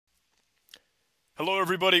Hello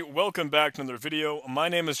everybody, welcome back to another video. My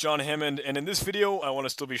name is John Hammond, and in this video I want to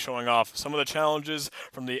still be showing off some of the challenges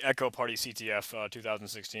from the EKOPARTY CTF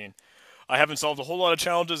 2016. I haven't solved a whole lot of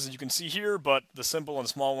challenges as you can see here, but the simple and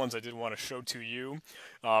small ones I did want to show to you.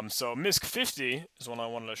 So misc50 is one I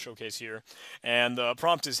wanted to showcase here, and the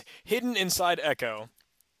prompt is hidden inside EKO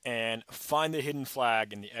and find the hidden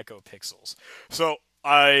flag in the EKO pixels. So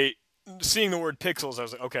seeing the word pixels, I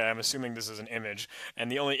was like, okay, I'm assuming this is an image.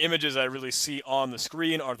 And the only images I really see on the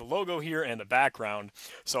screen are the logo here and the background.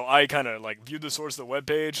 So I kind of like viewed the source of the web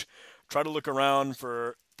page, try to look around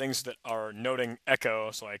for things that are noting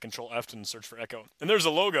EKO. So I control F and search for EKO. And there's a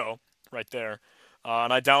logo right there.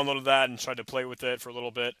 And I downloaded that and tried to play with it for a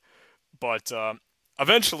little bit. But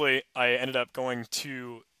eventually I ended up going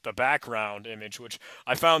to the background image, which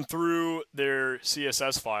I found through their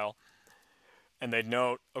CSS file, and they'd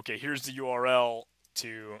note, okay, here's the URL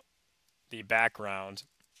to the background.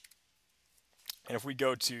 And if we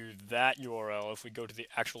go to that URL, if we go to the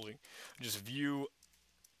actually just view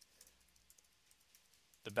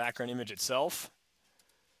the background image itself,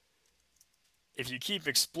 if you keep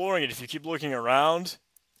exploring it, if you keep looking around,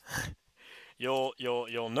 you'll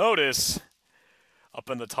notice up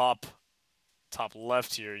in the top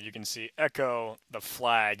left here, you can see EKO, the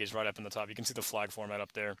flag is right up in the top. You can see the flag format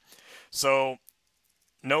up there. So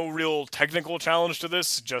no real technical challenge to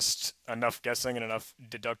this, just enough guessing and enough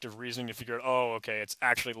deductive reasoning to figure out, oh, okay, it's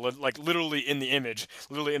actually like literally in the image,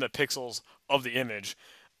 literally in the pixels of the image,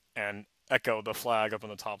 and EKO the flag up in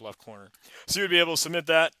the top left corner. So you would be able to submit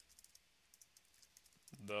that,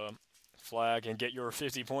 the flag, and get your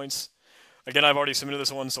 50 points. Again, I've already submitted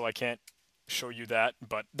this one, so I can't show you that,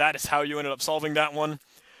 but that is how you ended up solving that one.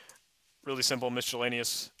 Really simple,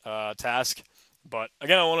 miscellaneous task. But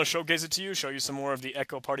again, I want to showcase it to you, show you some more of the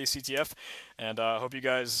EKOPARTY CTF, and I hope you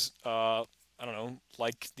guys, I don't know,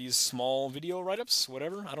 like these small video write-ups,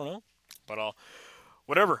 whatever, I don't know. But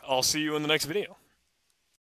whatever, I'll see you in the next video.